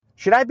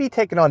Should I be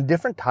taking on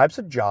different types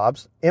of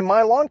jobs in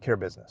my lawn care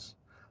business?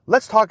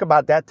 Let's talk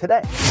about that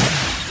today.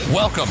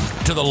 Welcome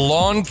to the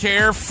Lawn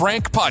Care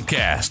Frank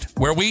podcast,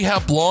 where we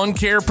help lawn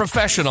care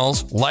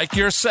professionals like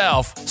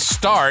yourself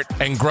start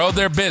and grow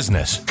their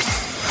business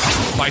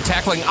by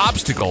tackling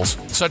obstacles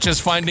such as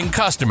finding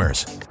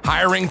customers,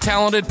 hiring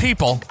talented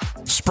people,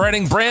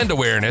 spreading brand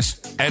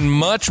awareness, and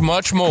much,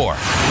 much more.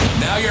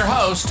 Now your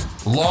host,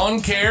 Lawn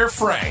Care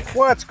Frank.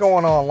 What's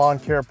going on, lawn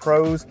care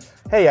pros?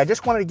 Hey, I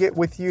just wanted to get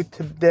with you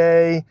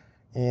today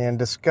and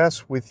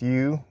discuss with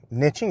you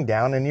niching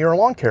down in your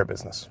lawn care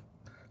business.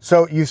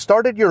 So you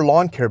started your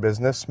lawn care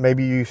business.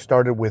 Maybe you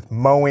started with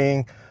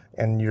mowing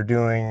and you're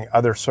doing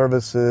other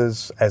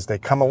services as they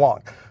come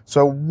along.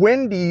 So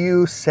when do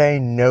you say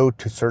no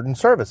to certain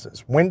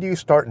services? When do you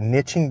start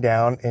niching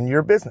down in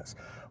your business?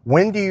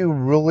 When do you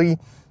really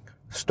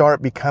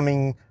start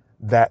becoming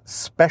that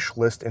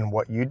specialist in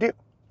what you do?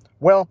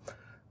 Well,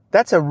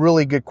 that's a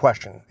really good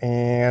question.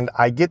 And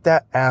I get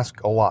that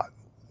asked a lot.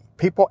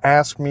 People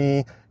ask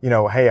me,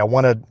 hey, I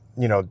want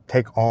to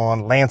take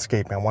on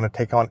landscaping. I want to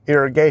take on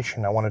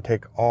irrigation. I want to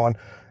take on,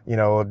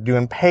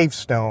 doing paved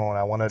stone.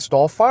 I want to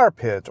install fire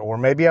pits, or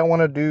maybe I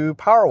want to do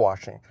power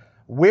washing.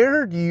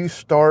 Where do you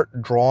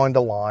start drawing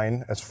the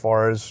line as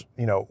far as,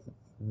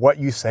 what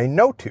you say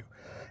no to?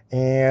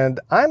 And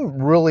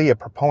I'm really a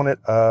proponent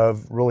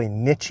of really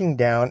niching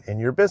down in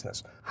your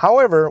business.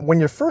 However, when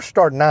you're first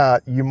starting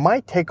out, you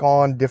might take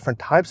on different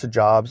types of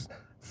jobs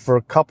for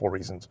a couple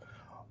reasons.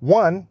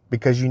 One,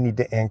 because you need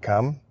the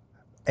income,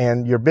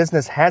 and your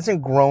business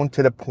hasn't grown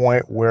to the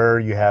point where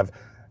you have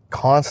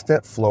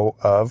constant flow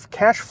of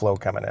cash flow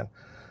coming in.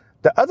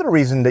 The other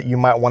reason that you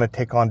might want to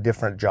take on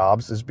different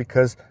jobs is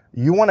because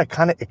you want to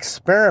kind of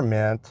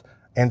experiment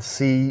and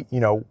see,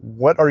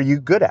 what are you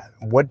good at?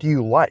 What do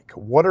you like?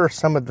 What are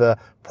some of the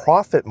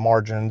profit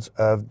margins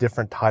of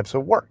different types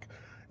of work?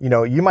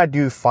 You might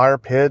do fire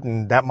pit,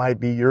 and that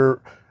might be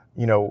your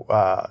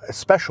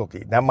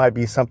specialty. That might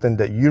be something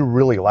that you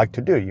really like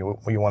to do. You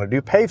want to do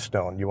paved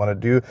stone. You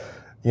want to do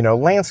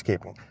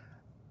landscaping.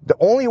 The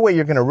only way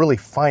you're going to really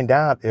find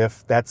out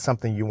if that's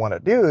something you want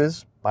to do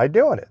is by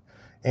doing it.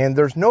 And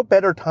there's no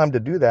better time to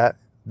do that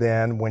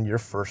than when you're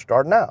first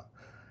starting out.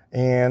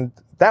 And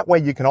that way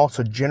you can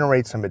also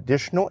generate some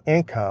additional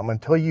income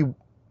until you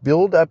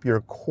build up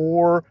your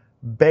core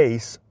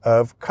base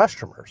of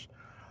customers.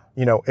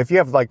 If you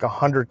have like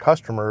 100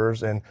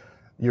 customers and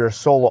you're a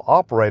solo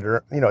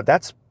operator,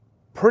 that's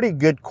pretty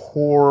good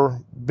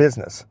core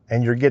business,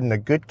 and you're getting a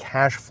good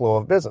cash flow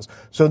of business.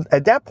 So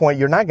at that point,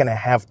 you're not going to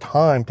have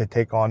time to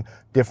take on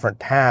different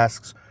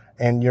tasks,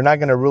 and you're not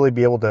going to really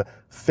be able to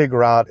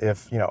figure out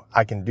if,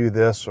 I can do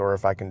this or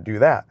if I can do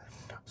that.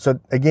 So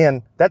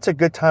again, that's a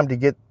good time to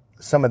get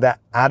some of that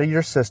out of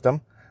your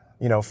system,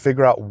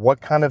 figure out what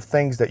kind of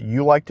things that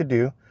you like to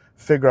do,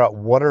 figure out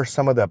what are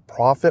some of the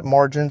profit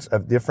margins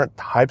of different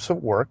types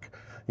of work,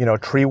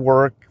 tree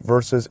work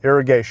versus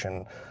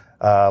irrigation,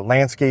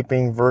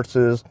 landscaping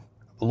versus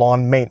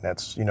lawn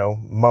maintenance,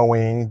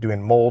 mowing,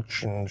 doing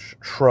mulch and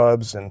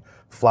shrubs and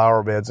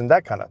flower beds and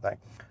that kind of thing.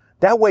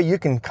 That way you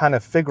can kind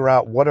of figure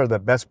out what are the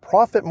best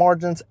profit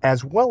margins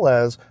as well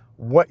as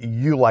what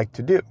you like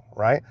to do,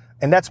 right?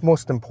 And that's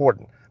most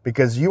important,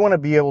 because you want to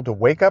be able to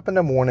wake up in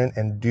the morning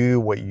and do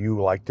what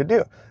you like to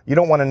do. You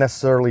don't want to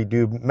necessarily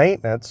do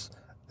maintenance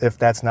if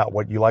that's not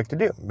what you like to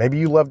do. Maybe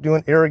you love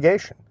doing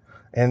irrigation.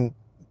 And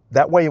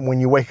that way, when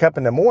you wake up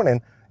in the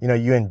morning,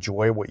 you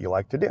enjoy what you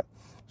like to do.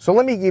 So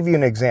let me give you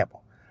an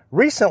example.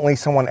 Recently,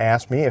 someone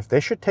asked me if they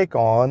should take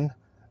on,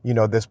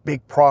 this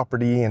big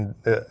property, and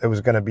it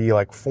was going to be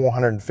like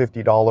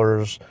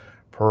 $450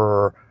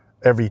 per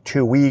every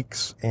 2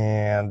 weeks,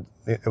 and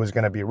it was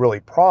going to be really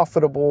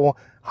profitable.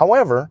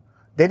 However,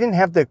 they didn't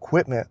have the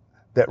equipment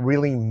that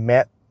really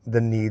met the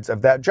needs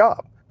of that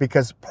job,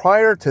 because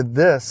prior to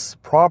this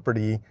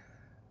property,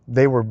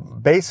 they were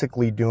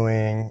basically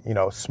doing,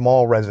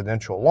 small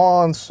residential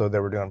lawns. So they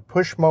were doing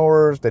push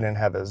mowers. They didn't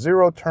have a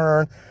zero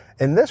turn.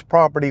 And this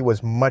property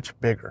was much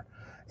bigger.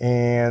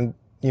 And,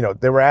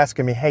 they were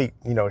asking me, hey,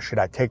 should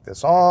I take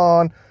this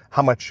on?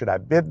 How much should I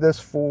bid this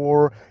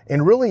for?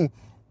 And really,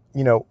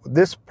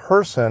 this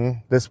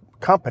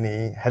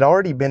company had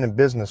already been in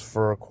business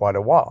for quite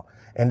a while.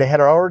 And they had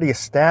already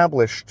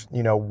established,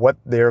 what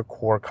their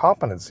core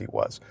competency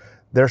was.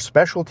 Their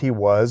specialty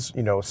was,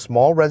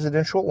 small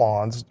residential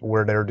lawns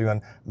where they're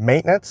doing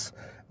maintenance.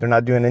 They're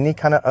not doing any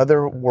kind of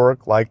other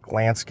work like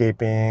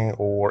landscaping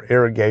or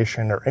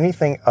irrigation or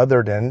anything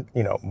other than,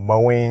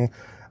 mowing,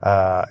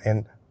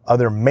 and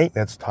other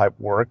maintenance type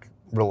work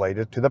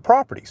related to the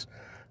properties.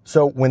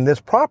 So when this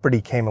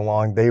property came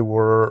along, they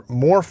were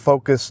more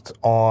focused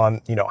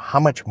on, how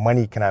much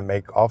money can I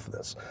make off of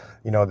this?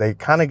 They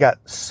kind of got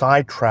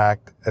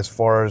sidetracked as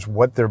far as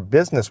what their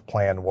business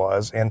plan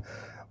was and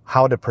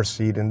how to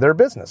proceed in their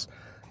business.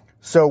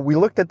 So we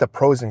looked at the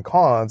pros and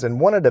cons, and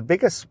one of the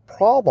biggest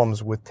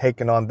problems with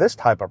taking on this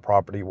type of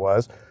property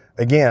was,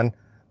 again,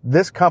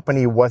 this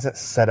company wasn't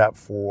set up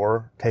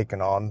for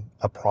taking on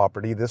a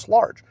property this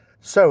large.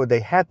 So they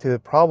had to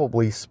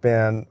probably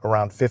spend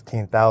around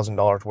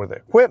 $15,000 worth of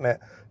equipment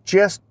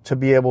just to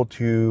be able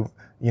to,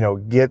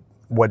 get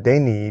what they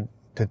need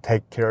to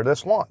take care of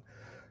this lawn.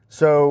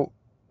 So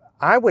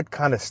I would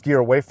kind of steer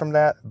away from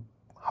that.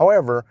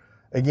 However,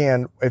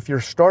 again, if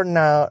you're starting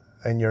out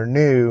and you're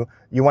new,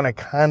 you want to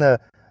kind of,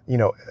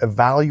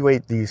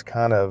 evaluate these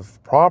kind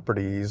of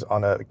properties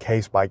on a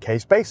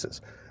case-by-case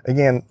basis.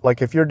 Again,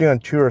 like if you're doing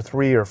 2 or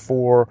 3 or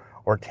 4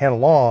 or 10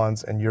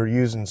 lawns and you're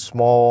using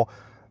small,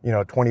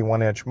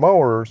 21-inch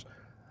mowers,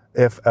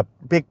 if a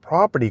big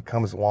property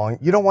comes along,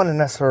 you don't want to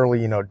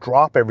necessarily,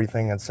 drop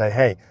everything and say,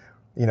 hey,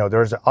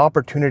 there's an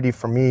opportunity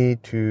for me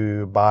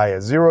to buy a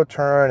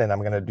 0-turn and I'm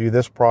going to do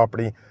this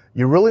property.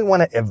 You really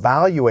want to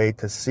evaluate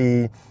to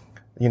see,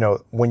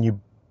 when you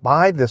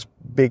buy this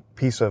big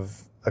piece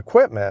of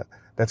equipment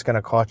that's going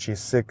to cost you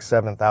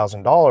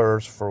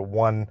 $6,000-$7,000 for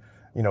one,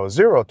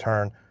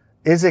 0-turn,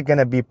 is it going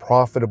to be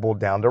profitable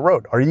down the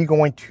road? Are you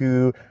going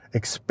to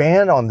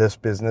expand on this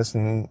business,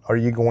 and are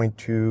you going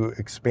to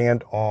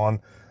expand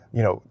on,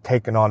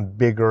 taking on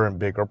bigger and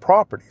bigger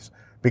properties?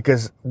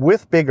 Because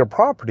with bigger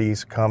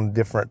properties come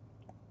different,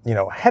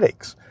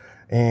 headaches.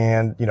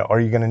 And, are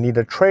you going to need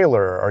a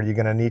trailer? Are you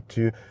going to need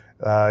to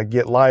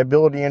get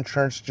liability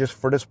insurance just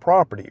for this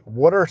property?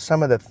 What are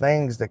some of the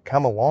things that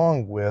come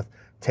along with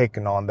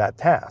taking on that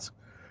task?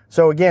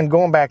 So again,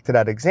 going back to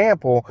that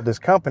example, this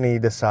company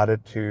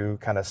decided to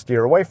kind of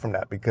steer away from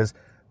that because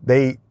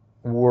they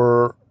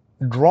were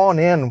drawn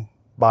in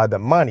by the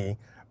money,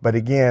 but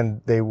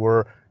again, they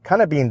were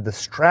kind of being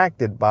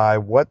distracted by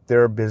what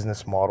their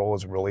business model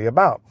is really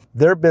about.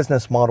 Their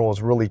business model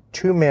is really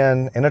 2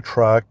 men in a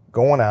truck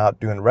going out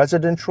doing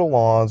residential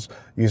lawns,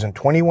 using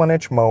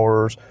 21-inch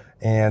mowers,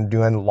 and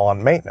doing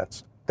lawn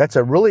maintenance. That's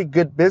a really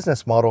good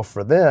business model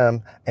for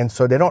them, and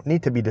so they don't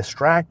need to be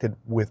distracted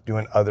with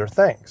doing other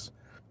things.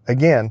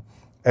 Again,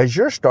 as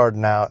you're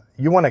starting out,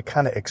 you want to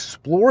kind of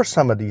explore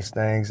some of these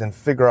things and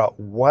figure out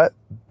what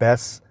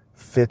best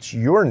fits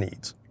your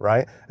needs,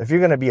 right? If you're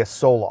going to be a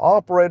solo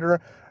operator,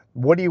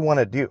 what do you want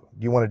to do?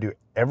 Do you want to do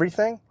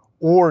everything?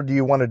 Or do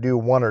you want to do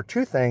 1 or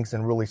 2 things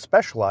and really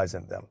specialize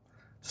in them?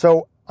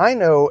 So I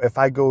know if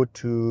I go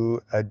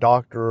to a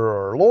doctor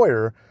or a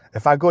lawyer,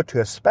 if I go to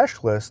a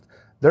specialist,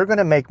 they're going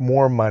to make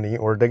more money,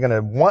 or they're going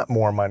to want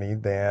more money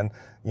than,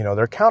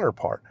 their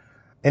counterpart.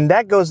 And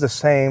that goes the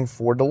same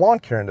for the lawn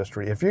care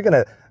industry. If you're going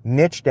to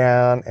niche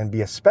down and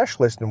be a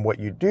specialist in what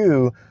you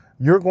do,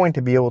 you're going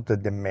to be able to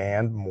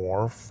demand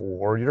more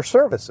for your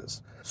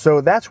services.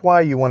 So that's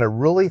why you want to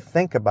really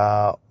think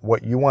about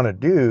what you want to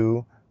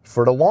do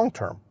for the long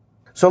term.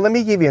 So let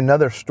me give you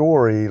another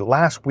story.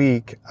 Last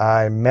week,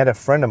 I met a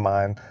friend of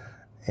mine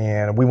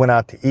and we went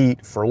out to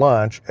eat for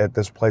lunch at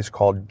this place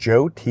called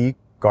Joe T.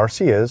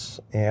 Garcia's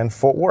in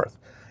Fort Worth.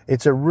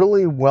 It's a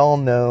really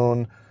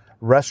well-known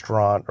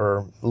restaurant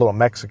or little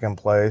Mexican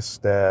place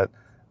that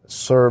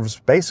serves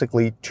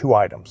basically 2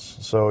 items.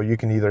 So you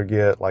can either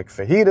get like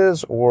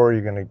fajitas or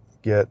you're going to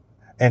get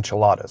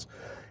enchiladas.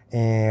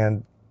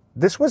 And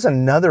this was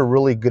another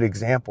really good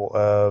example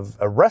of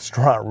a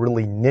restaurant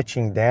really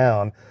niching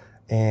down.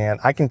 And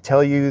I can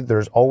tell you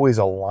there's always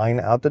a line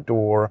out the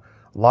door.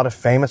 A lot of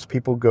famous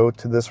people go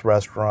to this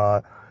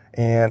restaurant.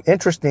 And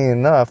interesting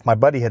enough, my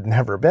buddy had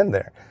never been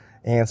there.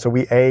 And so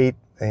we ate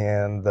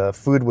and the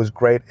food was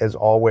great as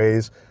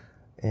always.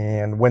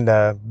 And when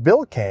the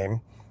bill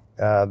came,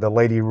 the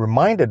lady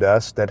reminded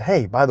us that,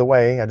 hey, by the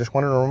way, I just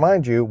wanted to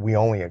remind you, we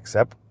only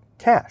accept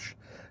cash.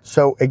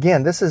 So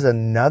again, this is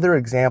another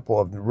example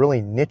of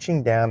really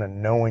niching down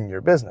and knowing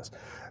your business.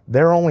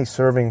 They're only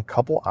serving a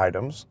couple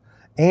items,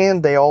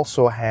 and they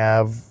also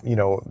have,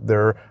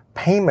 their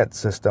payment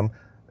system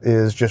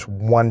is just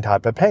one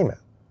type of payment.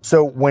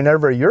 So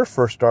whenever you're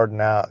first starting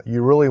out,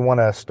 you really want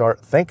to start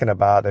thinking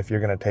about if you're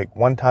going to take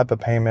one type of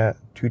payment,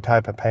 2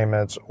 type of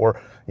payments,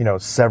 or,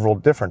 several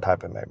different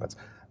type of payments.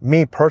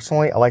 Me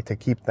personally, I like to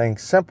keep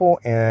things simple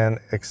and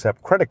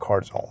accept credit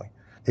cards only.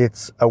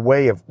 It's a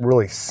way of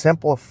really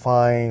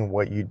simplifying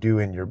what you do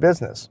in your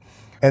business.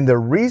 And the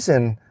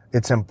reason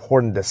it's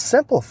important to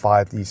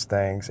simplify these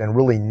things and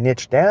really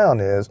niche down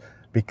is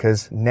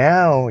because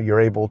now you're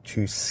able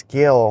to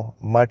scale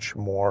much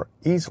more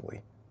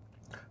easily.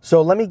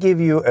 So let me give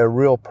you a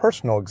real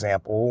personal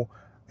example,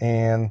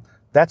 and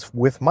that's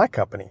with my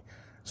company.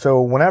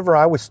 So whenever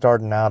I was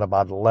starting out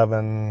about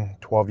 11,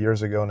 12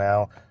 years ago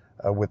now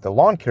with the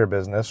lawn care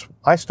business,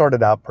 I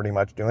started out pretty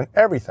much doing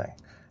everything.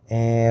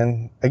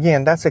 And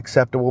again, that's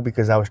acceptable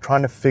because I was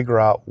trying to figure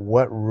out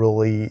what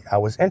really I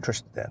was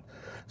interested in.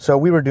 So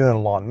we were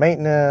doing lawn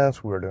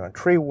maintenance, we were doing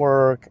tree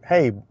work.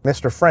 Hey,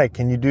 Mr. Frank,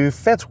 can you do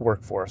fence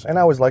work for us? And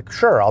I was like,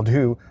 sure, I'll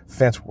do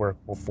fence work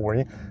for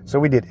you. So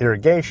we did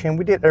irrigation,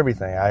 we did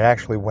everything. I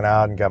actually went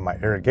out and got my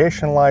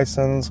irrigation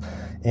license,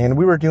 and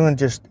we were doing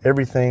just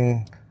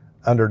everything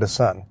under the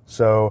sun.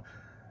 So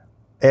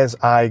as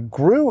I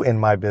grew in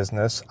my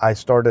business, I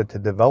started to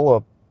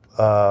develop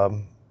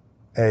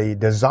a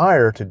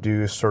desire to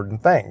do certain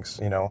things,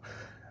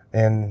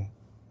 and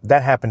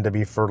that happened to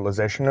be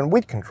fertilization and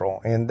weed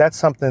control. And that's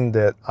something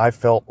that I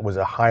felt was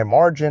a high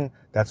margin.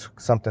 That's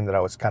something that I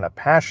was kind of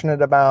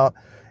passionate about.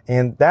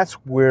 And that's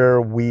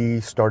where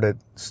we started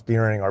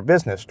steering our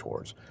business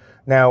towards.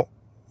 Now,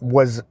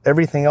 was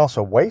everything else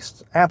a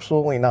waste?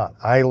 Absolutely not.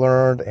 I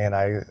learned and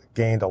I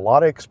gained a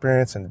lot of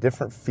experience in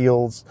different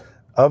fields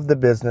of the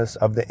business,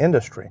 of the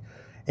industry.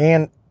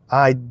 And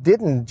I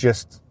didn't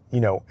just,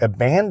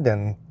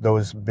 abandon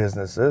those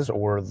businesses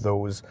or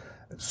those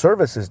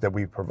services that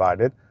we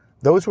provided.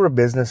 Those were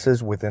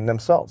businesses within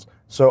themselves.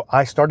 So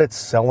I started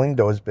selling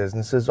those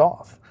businesses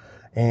off.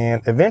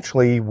 And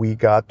eventually we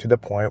got to the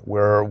point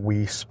where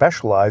we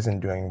specialize in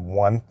doing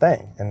one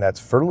thing, and that's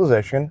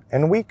fertilization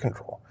and weed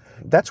control.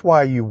 That's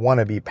why you want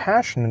to be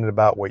passionate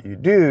about what you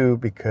do,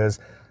 because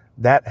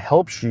that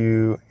helps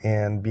you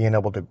in being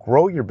able to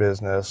grow your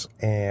business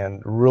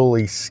and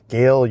really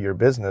scale your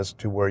business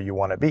to where you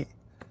want to be.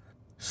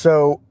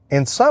 So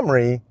in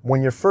summary,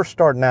 when you're first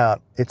starting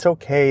out, it's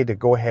okay to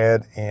go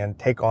ahead and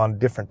take on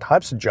different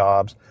types of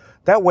jobs.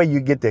 That way you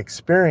get the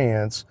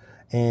experience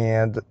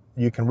and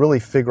you can really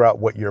figure out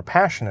what you're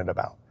passionate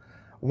about.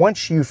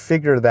 Once you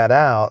figure that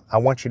out, I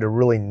want you to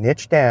really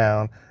niche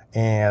down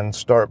and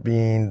start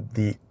being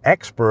the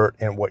expert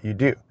in what you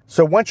do.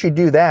 So once you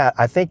do that,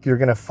 I think you're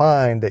going to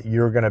find that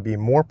you're going to be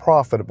more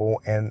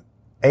profitable and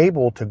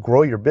able to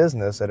grow your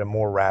business at a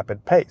more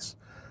rapid pace.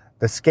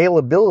 The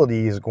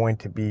scalability is going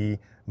to be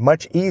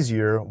much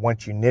easier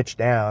once you niche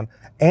down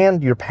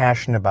and you're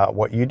passionate about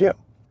what you do.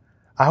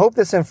 I hope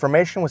this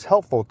information was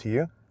helpful to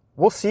you.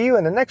 We'll see you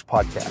in the next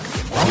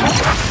podcast.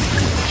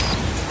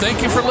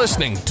 Thank you for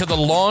listening to the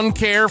Lawn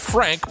Care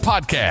Frank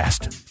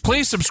podcast.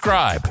 Please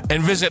subscribe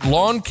and visit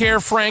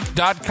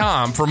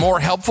lawncarefrank.com for more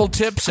helpful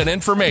tips and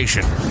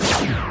information.